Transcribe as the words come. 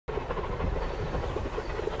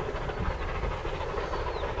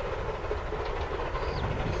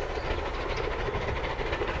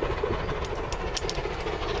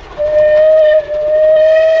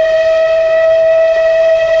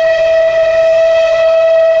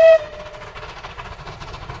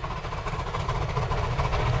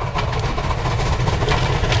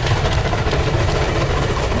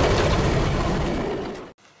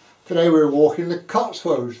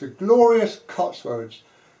Cotswolds, the glorious Cotswolds.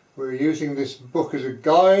 We're using this book as a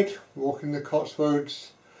guide, Walking the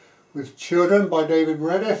Cotswolds with Children by David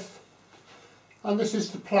Meredith. And this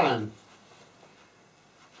is the plan.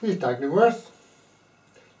 Here's Daglingworth.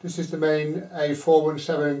 This is the main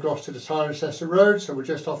A417 Gloucester to Cirencester road, so we're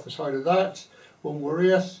just off the side of that, won't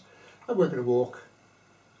worry us. And we're going to walk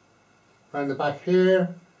around the back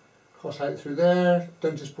here, cross out through there,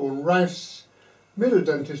 Duntisbourne Rouse, middle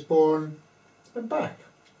Duntisbourne and back.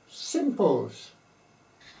 Simples.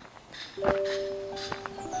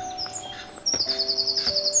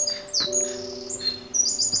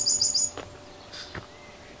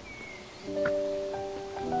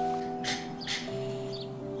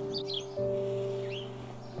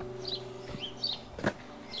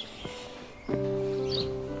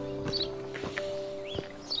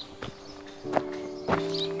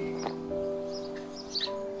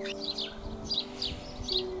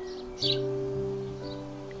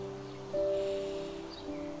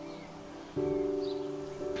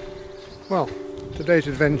 Well, today's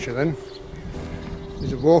adventure then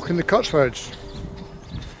is a walk in the Cotswolds,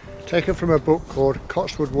 taken from a book called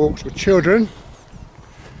Cotswold Walks with Children.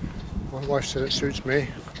 My wife said it suits me.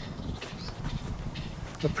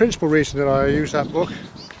 The principal reason that I use that book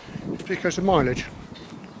is because of mileage.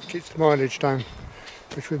 It keeps the mileage down,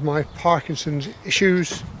 which with my Parkinson's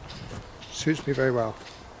issues suits me very well.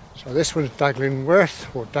 So this one's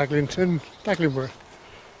Daglingworth, or Daglingworth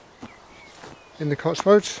in the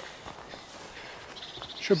Cotswolds.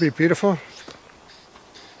 Should be beautiful.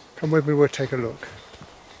 Come with me, we'll take a look.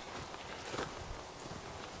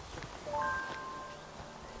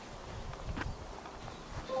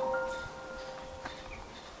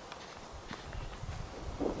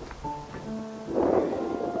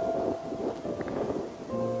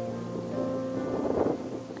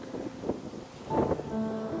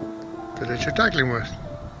 Village of Daglingworth.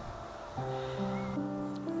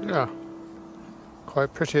 Yeah,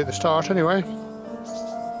 quite pretty at the start anyway.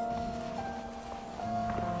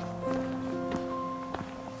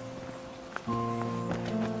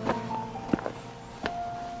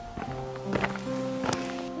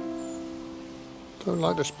 Don't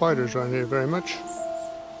like the spiders around here very much.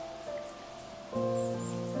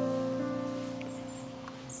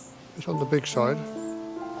 It's on the big side.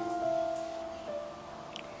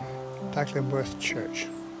 Daglingworth Church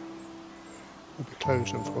will be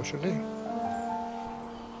closed, unfortunately.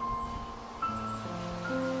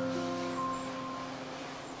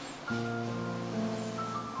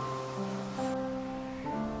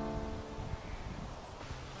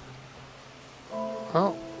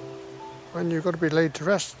 Well, when you've got to be laid to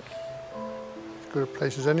rest, as good a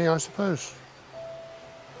place as any, I suppose.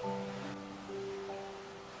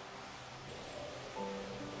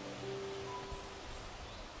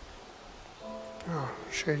 Oh,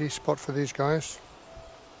 shady spot for these guys.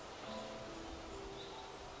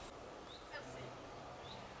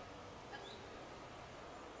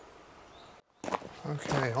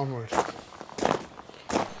 Okay, onward.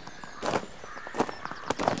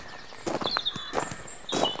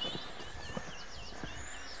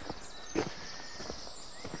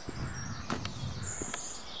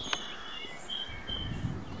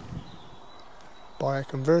 By a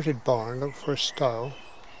converted barn, look for a stile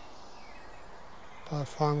by a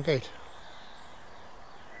farm gate.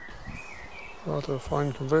 Rather a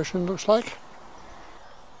fine conversion, looks like.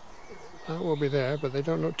 That will be there, but they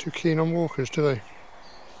don't look too keen on walkers, do they?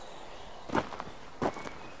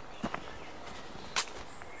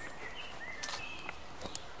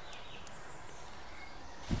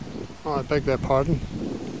 Oh, I beg their pardon.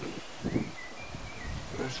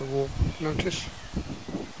 There's the walk notice.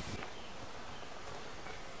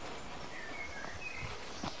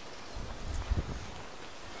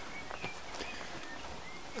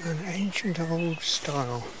 An ancient old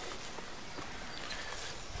style.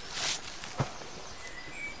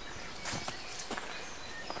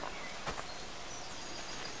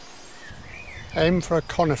 Aim for a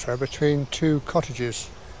conifer between two cottages.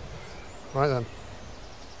 Right then.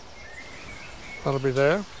 That'll be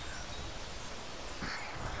there.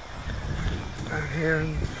 Down here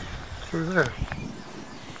and through there.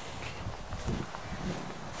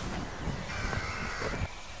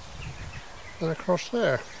 And across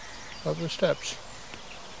there, up the steps.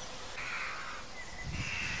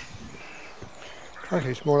 Crikey,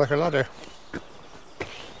 it's more like a ladder.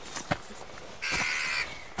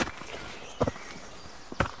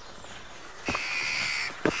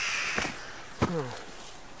 Oh.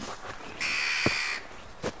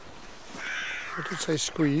 I did say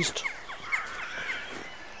squeezed.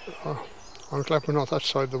 Oh, I'm glad we're not that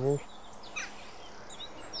side of the wall.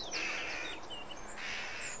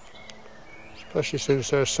 especially since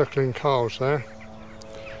there's suckling cows there.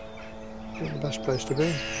 Not the best place to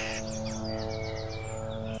be.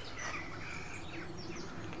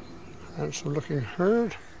 Handsome looking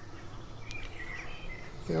herd.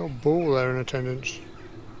 The old bull there in attendance.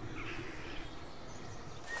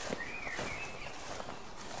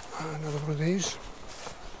 Another one of these.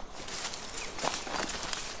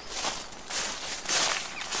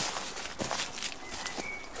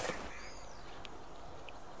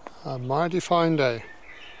 A mighty fine day.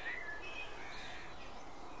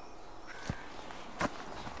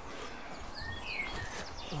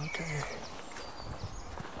 Okay.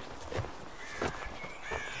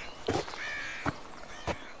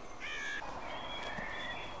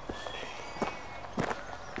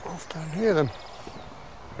 Off down here then.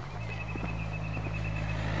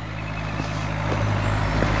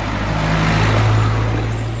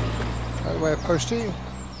 That way a postie.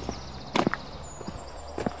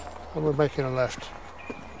 And we're making a left.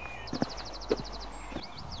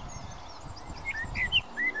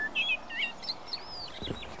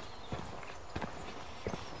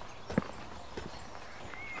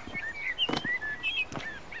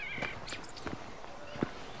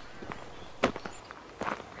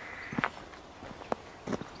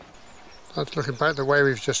 That's looking back the way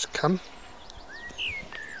we've just come.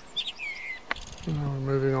 Now we're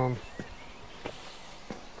moving on.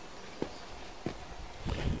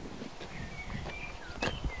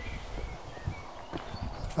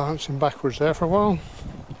 Bouncing backwards there for a while.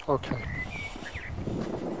 Okay.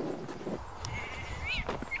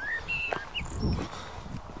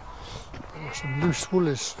 There's some loose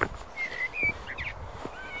woolies.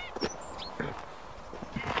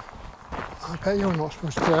 I bet you're not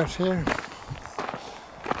supposed to be out here.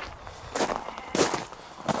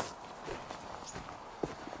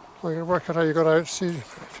 Well, you can work out how you got out, see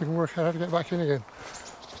if you can work out how to get back in again.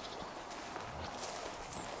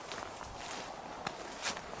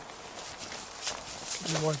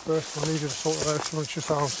 White burst, I need you to sort it out amongst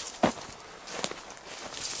yourselves.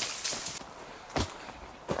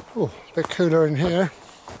 Oh, a bit cooler in here.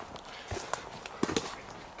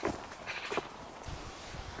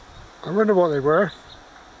 I wonder what they were.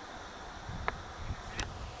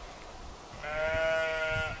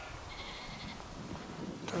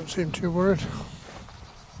 Don't seem too worried.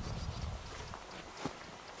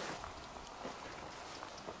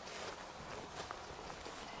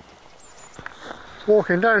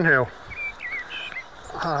 Walking downhill.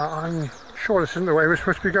 I'm sure this isn't the way we're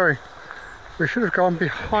supposed to be going. We should have gone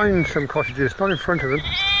behind some cottages, not in front of them.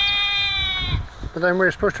 But then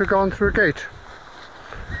we're supposed to have gone through a gate.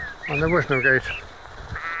 And there was no gate.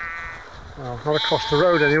 Well, not across the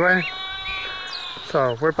road anyway.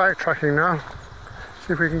 So we're backtracking now.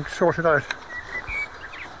 See if we can sort it out.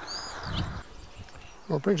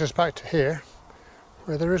 Well, it brings us back to here,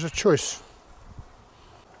 where there is a choice.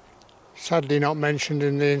 Sadly not mentioned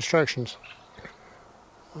in the instructions.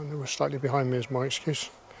 And they were slightly behind me is my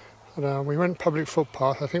excuse. But, we went public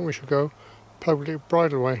footpath, I think we should go public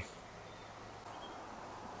bridleway.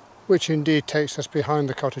 Which indeed takes us behind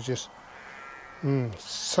the cottages.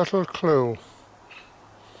 Subtle clue.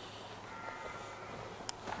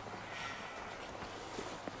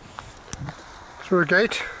 Through a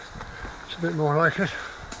gate, it's a bit more like it.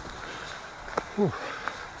 Ooh.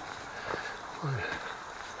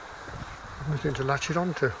 Nothing to latch it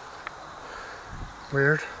onto.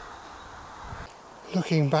 Weird.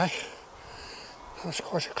 Looking back, that's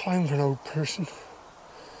quite a climb for an old person.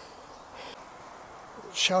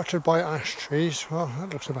 Sheltered by ash trees, well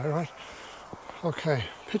that looks about right. Okay,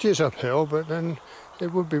 pity it's uphill, but then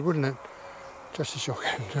it would be, wouldn't it? Just as you're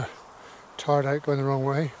getting tired out going the wrong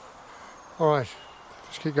way. Alright,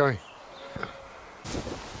 let's keep going.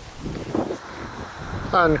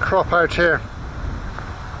 And crop out here.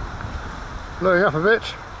 Blowing up a bit.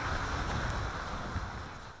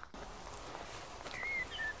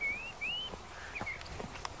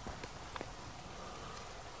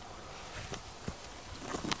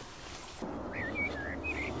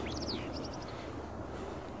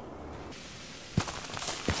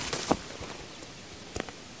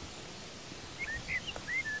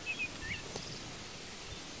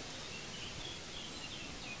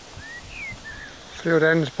 Field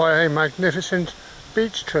ends by a magnificent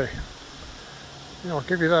beech tree. Yeah, I'll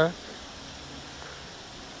give you that.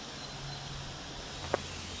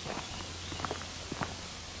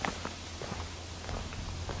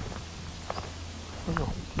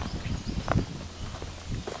 Oh.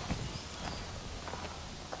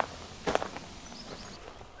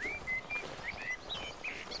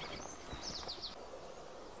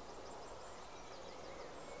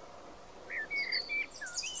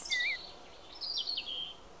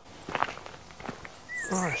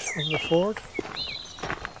 Right, over the ford.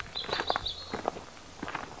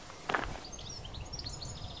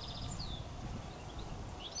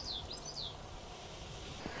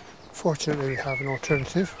 Fortunately we have an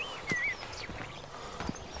alternative.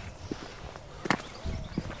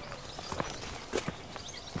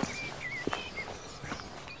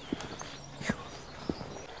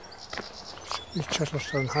 The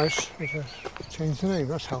Chettlestone house has changed the name,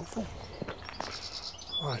 that's helpful.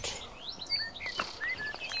 Right.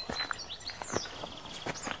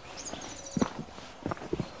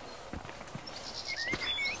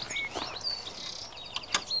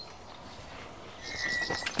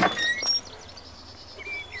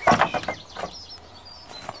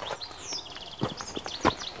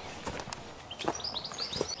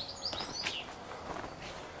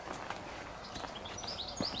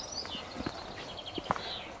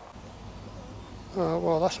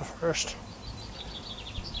 Well, that's a first.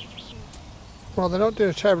 Well, they're not doing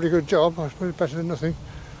a terribly good job, I suppose better than nothing.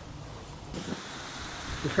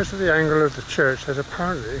 Because of the angle of the church, there's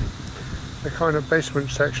apparently a kind of basement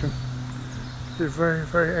section. It's very,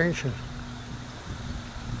 very ancient.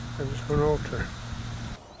 And it's got an altar.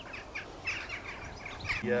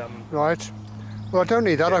 Yeah. Right. Well, I don't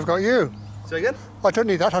need that, I've got you. Say again? I don't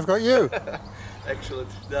need that, I've got you. Excellent.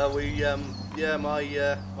 No,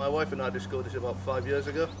 my wife and I discovered this about 5 years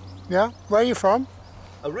ago. Yeah? Where are you from?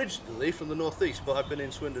 Originally from the northeast, but I've been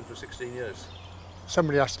in Swindon for 16 years.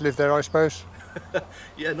 Somebody has to live there, I suppose.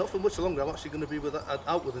 Yeah, not for much longer. I'm actually going to be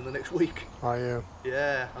out within the next week. Are you?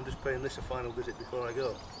 Yeah, I'm just paying this a final visit before I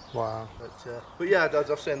go. Wow. But yeah, as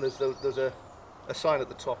I was saying, there's a sign at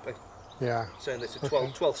the top Yeah. saying it's a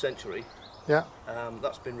 12th century. Yeah.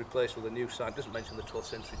 That's been replaced with a new sign. It doesn't mention the 12th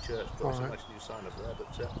century church, but it's a Right. nice new sign up there.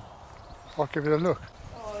 But I'll give it a look.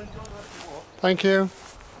 oh, enjoy the rest of the walk. Thank you.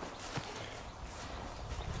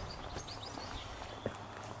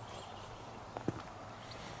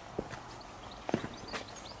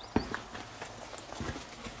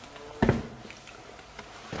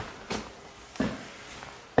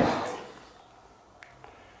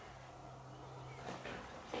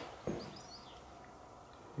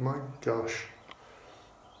 My gosh.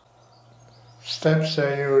 Steps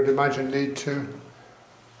there you would imagine lead to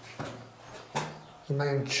the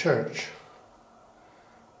main church.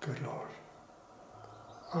 Good Lord.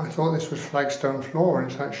 I thought this was flagstone floor and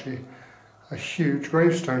it's actually a huge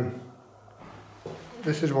gravestone.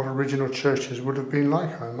 This is what original churches would have been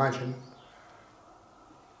like, I imagine.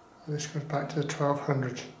 And this goes back to the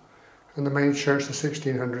 1200s and the main church the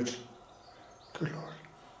 1600s. Good Lord.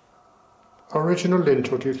 Original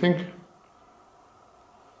lintel, do you think?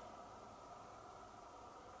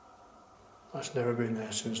 That's never been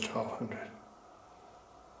there since 1200.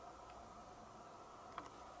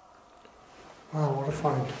 Wow, what a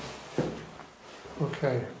find.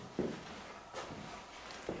 Okay.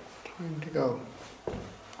 Time to go.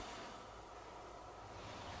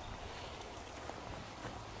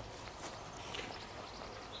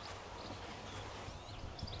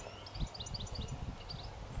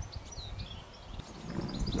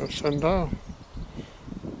 No sundial.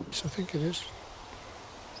 Yes, I think it is.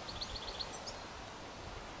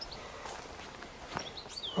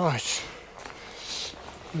 Right.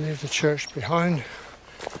 Leave the church behind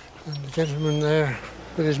and the gentleman there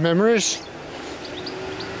with his memories.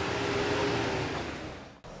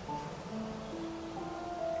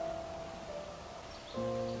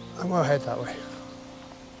 And we'll head that way.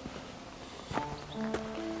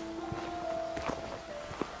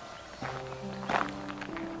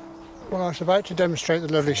 Well, I was about to demonstrate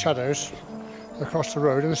the lovely shadows across the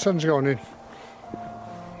road and the sun's gone in.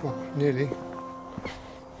 Well, nearly.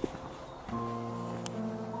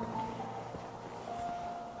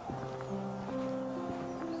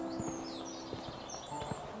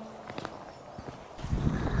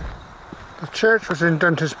 The church was in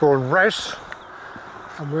Duntisbourne Rouse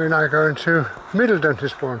and we're now going to Middle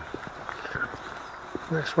Duntisbourne.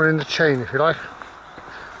 Next one in the chain, if you like.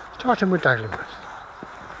 Starting with Daglingworth.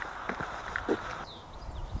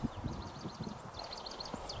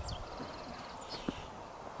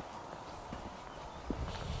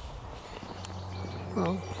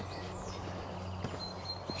 Well,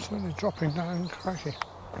 certainly dropping down, crikey.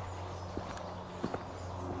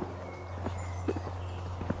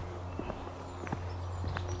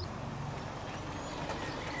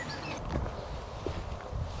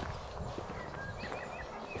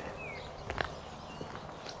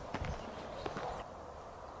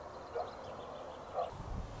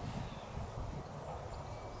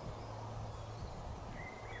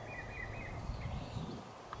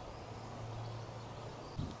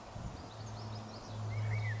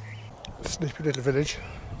 sleepy little village,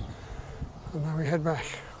 and now we head back.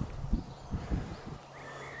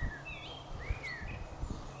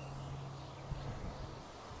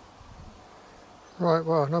 Right,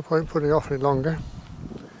 well, no point putting off any longer.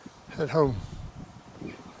 Head home.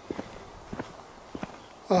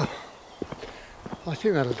 Oh, I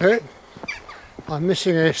think that'll do it. I'm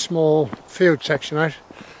missing a small field section out,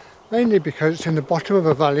 mainly because it's in the bottom of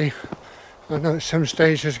a valley. I know at some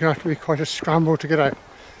stage there's going to have to be quite a scramble to get out.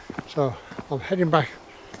 So I'm heading back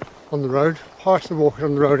on the road. Part of the walk is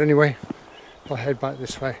on the road anyway. I'll head back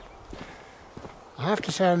this way. I have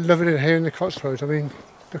to say I love it here in the Cotswolds. I mean,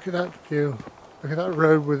 look at that view. Look at that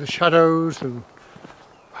road with the shadows and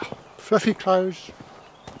fluffy clouds.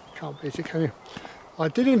 Can't beat it, can you? I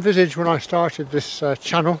did envisage when I started this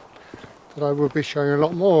channel that I will be showing a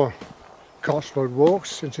lot more Cotswold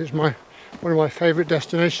walks, since it's one of my favourite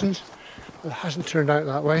destinations. But it hasn't turned out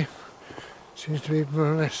that way. Seems to be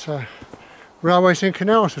more or less railways and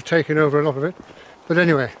canals have taken over a lot of it. But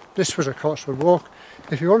anyway, this was a Cotswold walk.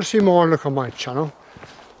 If you want to see more, look on my channel,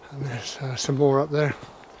 and there's some more up there.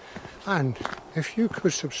 And if you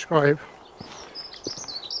could subscribe,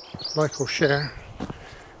 like or share,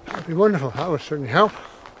 that would be wonderful. That would certainly help.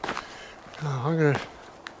 I'm going to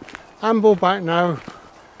amble back now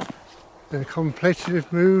in a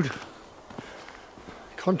contemplative mood.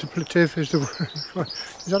 Contemplative is the word.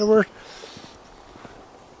 Is that a word?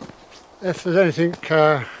 If there's anything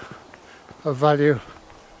of value,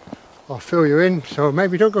 I'll fill you in, so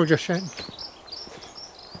maybe don't go just yet.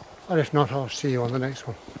 And if not, I'll see you on the next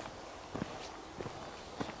one.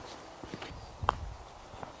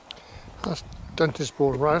 That's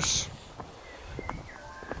Duntisball Rouse,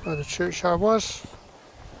 where the churchyard was.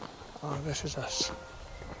 Oh, this is us.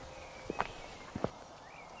 I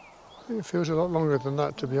think it feels a lot longer than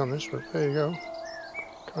that, to be honest, but there you go.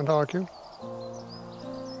 Can't argue.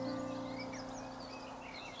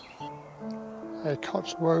 A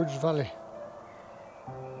Cotswolds Valley.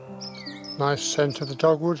 Nice scent of the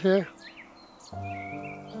dogwood here.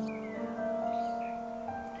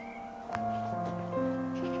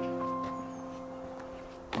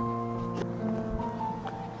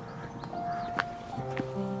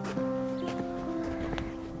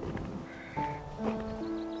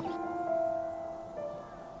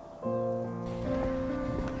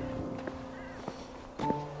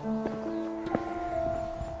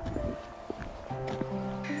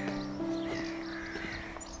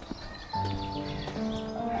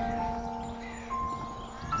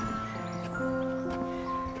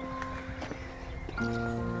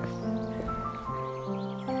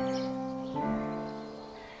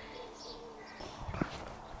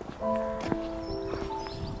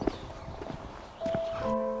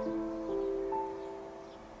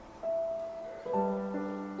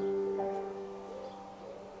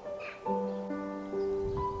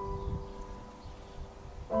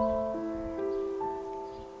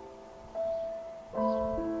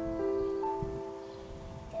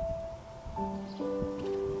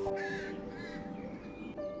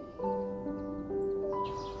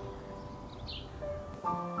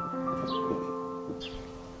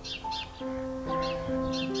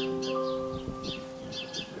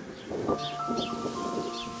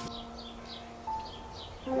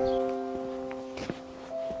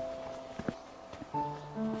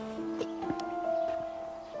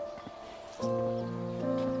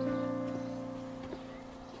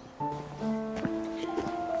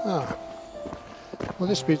 Well,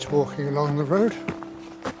 this beats walking along the road.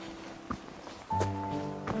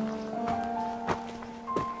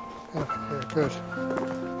 Yeah, good.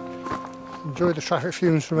 Enjoy the traffic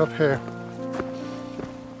fumes from up here.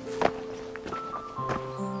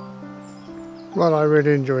 Well, I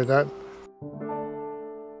really enjoyed that.